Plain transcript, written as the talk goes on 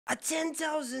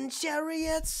10,000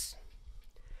 chariots,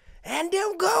 and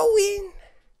they're going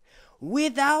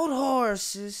without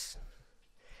horses.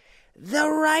 The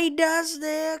riders,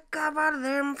 they cover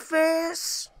them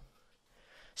face,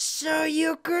 so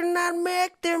you could not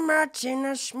make them march in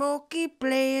a smoky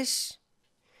place.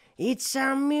 It's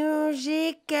a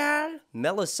musical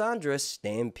Melisandre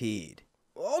stampede.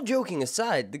 All joking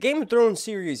aside, the Game of Thrones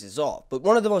series is off, but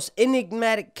one of the most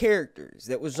enigmatic characters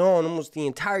that was on almost the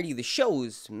entirety of the show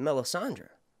is Melisandre.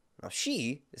 Now,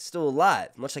 she is still alive,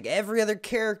 much like every other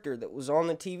character that was on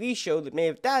the TV show that may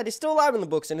have died is still alive in the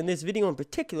books, and in this video in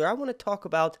particular, I want to talk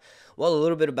about, well, a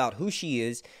little bit about who she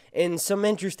is and some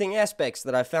interesting aspects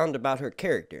that I found about her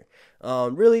character.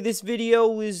 Really, this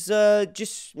video is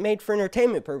just made for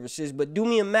entertainment purposes, but do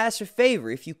me a massive favor,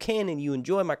 if you can and you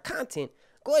enjoy my content,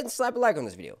 go ahead and slap a like on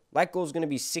this video. Like goal is going to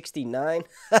be 69.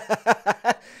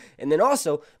 And then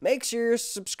also, make sure you're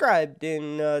subscribed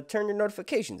and turn your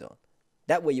notifications on.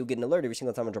 That way you'll get an alert every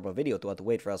single time I drop a video throughout the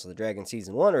Wait for House of the Dragon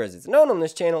Season 1, or as it's known on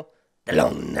this channel, The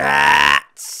Long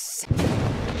Nights.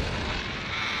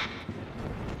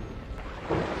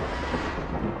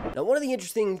 Now, one of the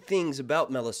interesting things about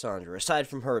Melisandre, aside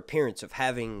from her appearance of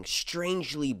having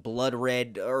strangely blood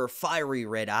red or fiery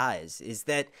red eyes, is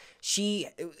that she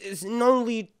is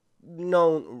mainly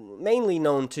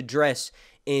known to dress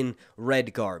in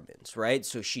red garments, right?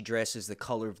 So she dresses the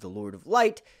color of the Lord of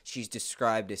Light. She's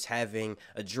described as having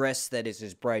a dress that is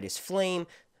as bright as flame.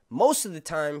 Most of the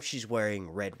time, she's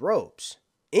wearing red robes.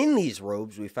 In these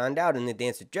robes, we find out in the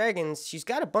Dance of Dragons, she's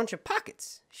got a bunch of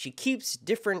pockets. She keeps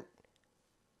different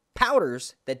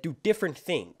powders that do different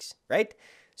things, right?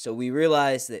 So we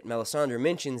realize that Melisandre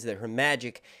mentions that her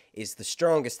magic is the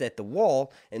strongest at the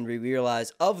wall, and we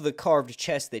realize of the carved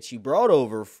chest that she brought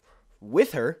over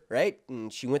with her, right?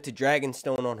 And she went to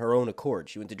Dragonstone on her own accord.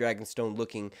 She went to Dragonstone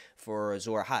looking for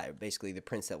Azor Ahai, basically the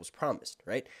prince that was promised,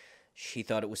 right? She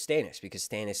thought it was Stannis because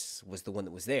Stannis was the one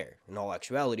that was there. In all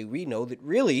actuality, we know that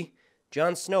really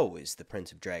Jon Snow is the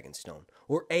Prince of Dragonstone,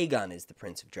 or Aegon is the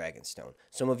Prince of Dragonstone.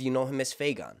 Some of you know him as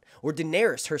Fagon, or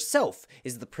Daenerys herself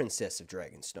is the Princess of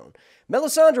Dragonstone.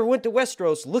 Melisandre went to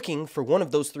Westeros looking for one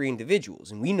of those three individuals,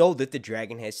 and we know that the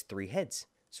dragon has 3 heads,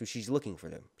 so she's looking for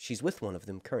them. She's with one of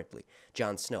them currently,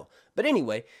 Jon Snow. But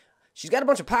anyway, she's got a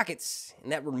bunch of pockets,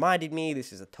 and that reminded me,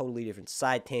 this is a totally different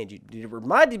side tangent, it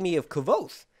reminded me of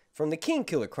Kvothe from the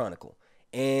Kingkiller Chronicle.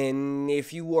 And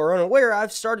if you are unaware,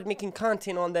 I've started making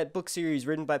content on that book series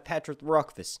written by Patrick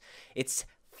Rothfuss. It's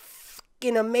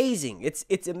fucking amazing.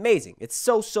 It's amazing. It's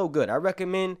so good. I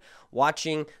recommend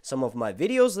watching some of my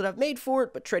videos that I've made for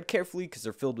it, but tread carefully because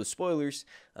they're filled with spoilers.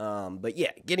 But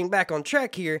yeah, getting back on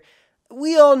track here,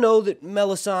 we all know that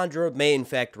Melisandre may in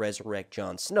fact resurrect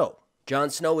Jon Snow.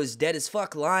 Jon Snow is dead as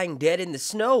fuck, lying dead in the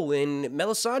snow, and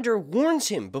Melisandre warns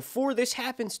him before this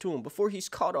happens to him, before he's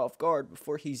caught off guard,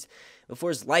 before his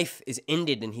life is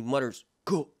ended, and he mutters,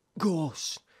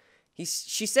 "Ghost."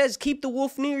 She says, "Keep the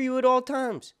wolf near you at all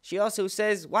times." She also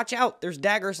says, "Watch out, there's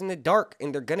daggers in the dark,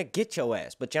 and they're gonna get your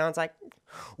ass." But Jon's like,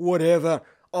 "Whatever,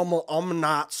 I'm a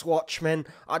night's watchman.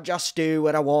 I just do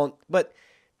what I want." But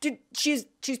dude, she's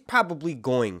probably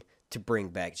going to bring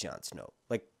back Jon Snow.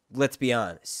 Like, let's be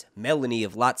honest, Melanie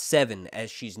of Lot 7, as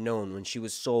she's known when she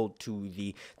was sold to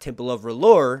the Temple of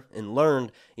R'hllor and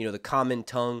learned, the common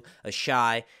tongue,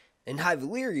 Ashai, and High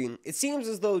Valyrian, it seems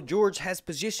as though George has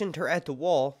positioned her at the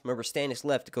wall. Remember, Stannis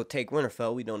left to go take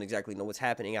Winterfell. We don't exactly know what's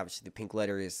happening. Obviously, the pink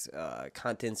letter is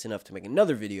contents enough to make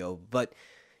another video, but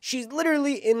she's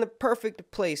literally in the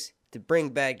perfect place to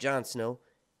bring back Jon Snow,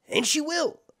 and she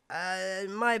will.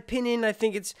 In my opinion, I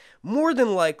think it's more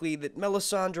than likely that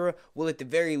Melisandre will at the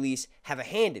very least have a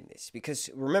hand in this. Because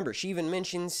remember, she even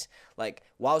mentions, like,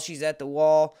 while she's at the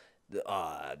wall,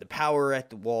 the power at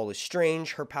the wall is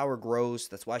strange. Her power grows.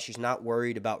 That's why she's not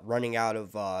worried about running out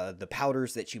of the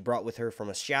powders that she brought with her from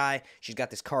Ashai. She's got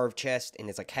this carved chest, and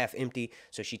it's like half empty.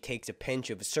 So she takes a pinch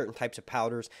of certain types of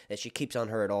powders that she keeps on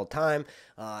her at all time.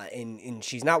 And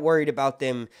she's not worried about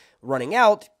them running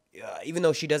out. Even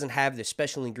though she doesn't have the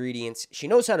special ingredients, she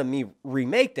knows how to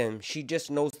remake them. She just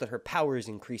knows that her power is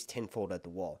increased tenfold at the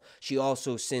wall. She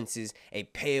also senses a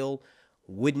pale,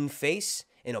 wooden face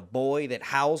and a boy that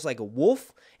howls like a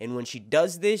wolf. And when she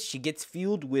does this, she gets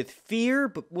fueled with fear,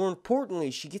 but more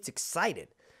importantly, she gets excited.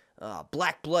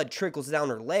 Black blood trickles down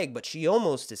her leg, but she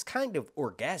almost is kind of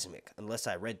orgasmic, unless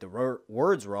I read the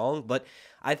words wrong. But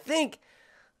I think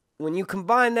when you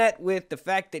combine that with the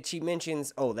fact that she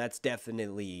mentions, oh, that's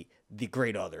definitely the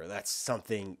Great Other. That's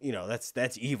something,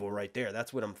 that's evil right there.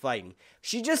 That's what I'm fighting.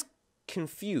 She's just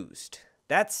confused.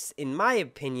 That's, in my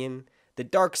opinion, the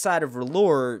dark side of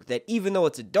R'hllor, that even though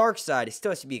it's a dark side, it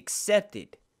still has to be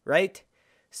accepted, right?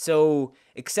 So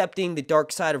accepting the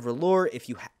dark side of R'hllor,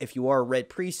 if you are a red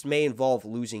priest, may involve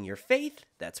losing your faith.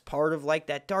 That's part of like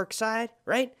that dark side,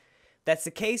 right? If that's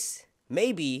the case,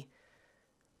 maybe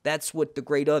that's what the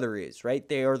Great Other is, right?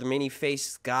 They are the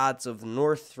many-faced gods of the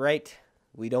North, right?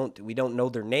 We don't know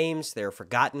their names. They're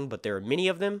forgotten, but there are many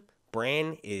of them.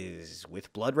 Bran is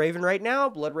with Bloodraven right now.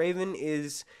 Bloodraven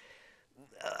is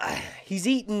he's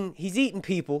eating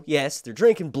people. Yes, they're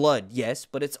drinking blood. Yes,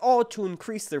 but it's all to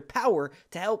increase their power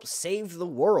to help save the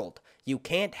world. You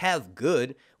can't have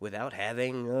good without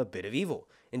having a bit of evil.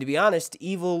 And to be honest,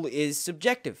 evil is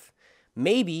subjective.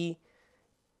 Maybe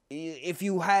if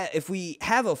we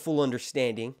have a full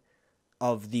understanding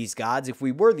of these gods, if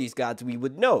we were these gods, we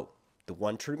would know the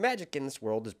one true magic in this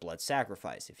world is blood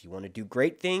sacrifice. If you want to do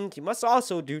great things, you must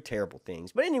also do terrible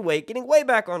things. But anyway, getting way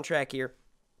back on track here,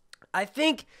 I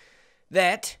think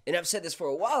that, and I've said this for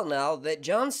a while now, that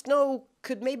Jon Snow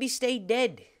could maybe stay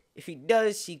dead. If he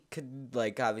does, he could,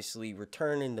 like, obviously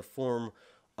return in the form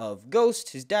of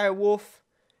Ghost, his dire wolf.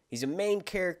 He's a main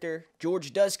character.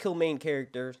 George does kill main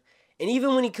characters. And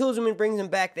even when he kills them and brings them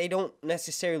back, they don't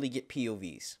necessarily get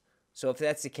POVs. So if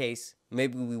that's the case,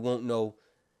 maybe we won't know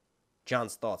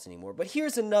Jon's thoughts anymore. But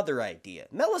here's another idea.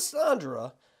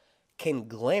 Melisandre can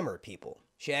glamour people.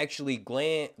 She actually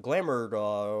glamored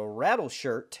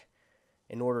Rattleshirt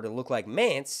in order to look like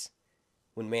Mance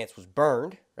when Mance was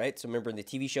burned, right? So remember in the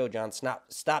TV show, Jon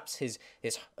stops his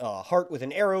heart with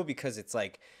an arrow because it's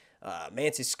like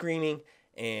Mance is screaming,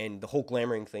 and the whole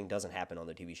glamoring thing doesn't happen on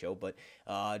the TV show. But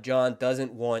Jon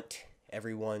doesn't want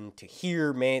everyone to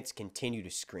hear Mance continue to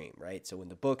scream, right? So in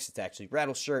the books, it's actually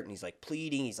Rattleshirt, and he's like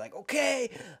pleading. He's like, okay,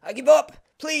 I give up.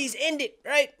 Please end it,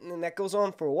 right? And then that goes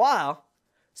on for a while.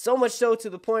 So much so to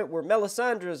the point where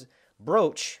Melisandre's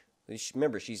brooch,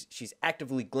 remember, she's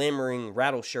actively glamoring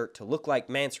Rattleshirt to look like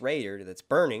Mance Rayder that's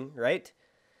burning, right?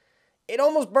 It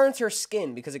almost burns her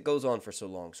skin because it goes on for so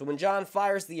long. So when Jon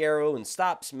fires the arrow and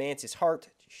stops Mance's heart,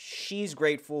 she's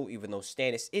grateful, even though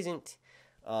Stannis isn't.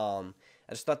 I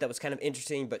just thought that was kind of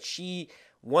interesting, but she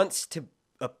wants to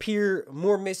appear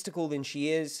more mystical than she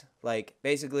is. Like,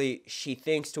 basically, she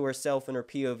thinks to herself in her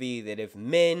POV that if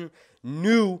men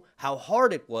knew how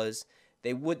hard it was,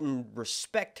 they wouldn't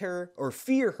respect her, or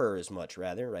fear her as much,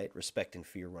 rather, right? Respect and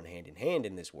fear run hand in hand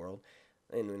in this world,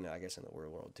 and I guess in the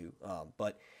real world too.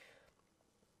 But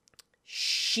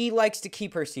she likes to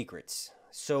keep her secrets.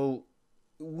 So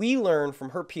we learn from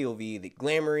her POV that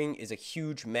glamoring is a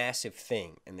huge, massive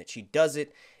thing, and that she does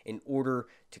it in order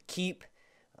to keep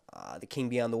the king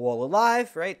beyond the wall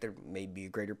alive, right? There may be a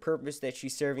greater purpose that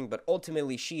she's serving, but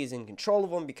ultimately she is in control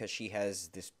of him because she has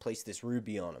placed this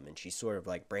ruby on him, and she's sort of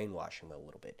like brainwashing him a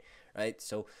little bit, right?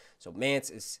 So Mance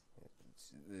is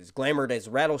glamored as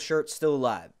Rattleshirt still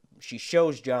alive. She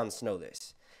shows Jon Snow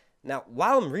this. Now,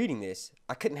 while I'm reading this,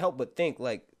 I couldn't help but think,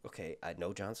 like, okay, I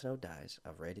know Jon Snow dies.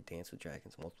 I've read it, Dance with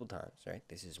Dragons, multiple times, right?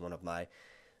 This is one of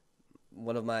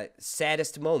my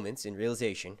saddest moments in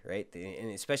realization, right?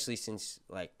 And especially since,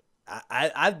 like,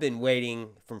 I've been waiting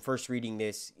from first reading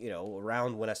this,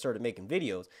 around when I started making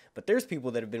videos, but there's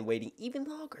people that have been waiting even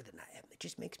longer than I have. It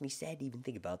just makes me sad to even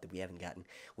think about that we haven't gotten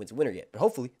Winds of Winter yet. But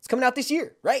hopefully it's coming out this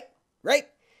year, right? Right?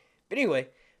 But anyway,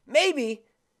 maybe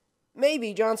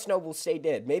Jon Snow will stay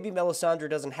dead. Maybe Melisandre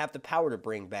doesn't have the power to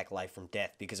bring back life from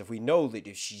death, because if we know that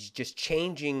if she's just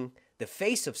changing the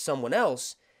face of someone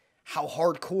else, how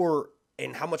hardcore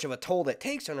and how much of a toll that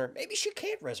takes on her, maybe she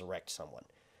can't resurrect someone.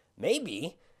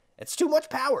 Maybe it's too much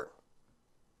power.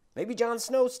 Maybe Jon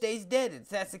Snow stays dead. If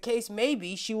that's the case,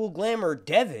 maybe she will glamour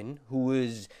Devon, who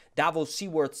is Devon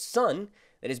Seaworth's son,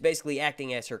 that is basically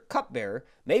acting as her cupbearer.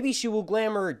 Maybe she will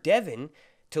glamour Devon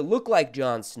to look like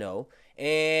Jon Snow,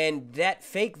 and that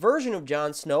fake version of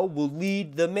Jon Snow will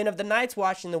lead the men of the Night's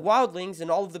Watch and the Wildlings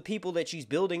and all of the people that she's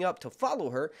building up to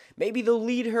follow her. Maybe they'll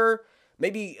lead her.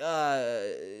 Maybe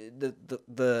the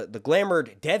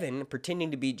glamoured Devon, pretending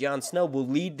to be Jon Snow, will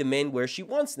lead the men where she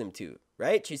wants them to,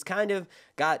 right? She's kind of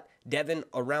got Devon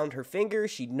around her finger.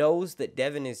 She knows that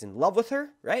Devon is in love with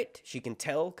her, right? She can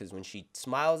tell, because when she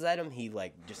smiles at him, he,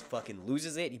 like, just fucking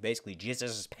loses it. He basically jizzes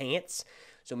his pants.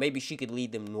 So maybe she could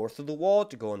lead them north of the wall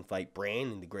to go and fight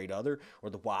Bran and the Great Other, or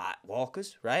the White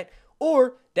Walkers, right?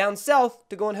 Or down south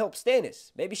to go and help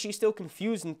Stannis. Maybe she's still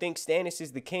confused and thinks Stannis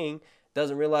is the king,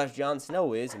 doesn't realize Jon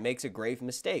Snow is, and makes a grave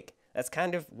mistake. That's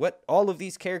kind of what all of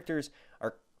these characters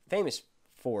are famous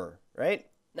for, right?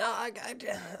 Now,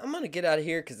 I'm going to get out of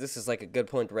here because this is like a good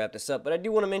point to wrap this up, but I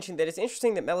do want to mention that it's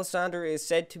interesting that Melisandre is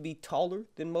said to be taller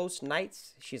than most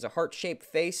knights. She has a heart-shaped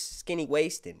face, skinny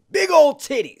waist, and big old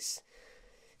titties.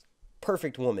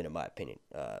 perfect woman, in my opinion.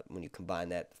 When you combine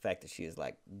that, the fact that she has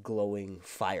like glowing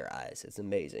fire eyes, it's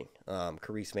amazing.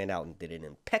 Carice Van Houten did an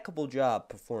impeccable job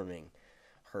performing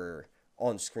her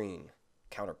on-screen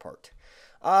counterpart.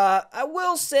 I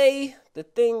will say the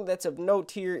thing that's of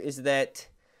note here is that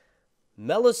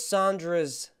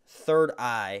Melisandre's third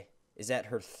eye is at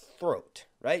her throat,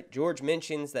 right? George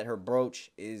mentions that her brooch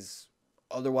is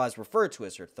otherwise referred to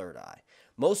as her third eye.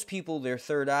 Most people, their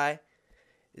third eye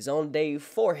is on their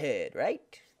forehead,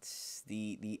 right? It's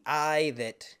the eye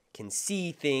that can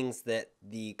see things that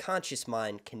the conscious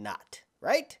mind cannot,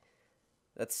 right?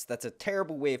 That's a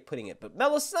terrible way of putting it. But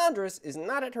Melisandre's is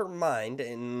not at her mind,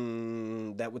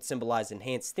 and that would symbolize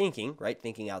enhanced thinking, right?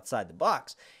 Thinking outside the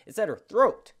box. It's at her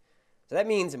throat. So that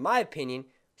means, in my opinion,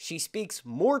 she speaks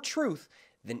more truth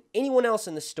than anyone else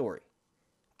in the story.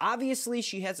 Obviously,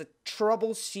 she has a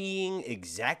trouble seeing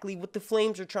exactly what the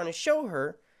flames are trying to show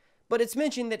her, but it's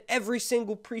mentioned that every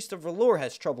single priest of R'hllor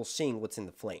has trouble seeing what's in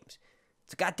the flames.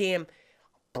 It's a goddamn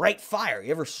bright fire.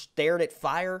 You ever stared at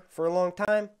fire for a long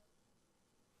time?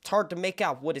 It's hard to make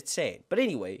out what it's saying. But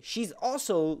anyway, she's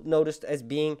also noticed as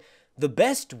being the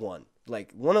best one.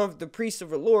 Like, one of the priests of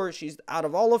R'hllor, she's, out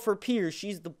of all of her peers,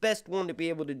 she's the best one to be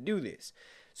able to do this.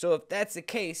 So if that's the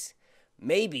case,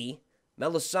 maybe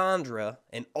Melisandre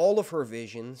and all of her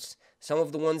visions, some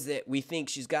of the ones that we think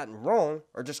she's gotten wrong,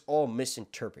 are just all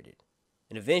misinterpreted.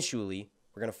 And eventually,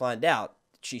 we're going to find out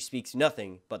that she speaks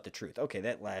nothing but the truth. Okay,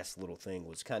 that last little thing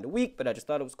was kind of weak, but I just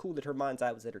thought it was cool that her mind's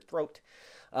eye was at her throat.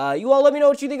 You all let me know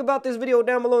what you think about this video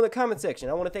down below in the comment section.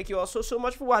 I want to thank you all so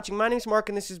much for watching. My name's Mark,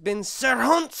 and this has been Sir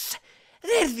Hunts.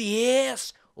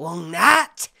 Reviers,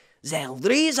 Longnat,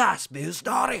 Zeldrizas,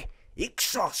 Story,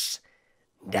 Ixos.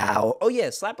 Now, oh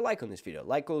yeah, slap a like on this video.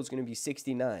 Like goal is going to be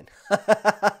 69.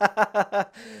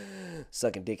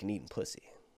 Sucking dick and eating pussy.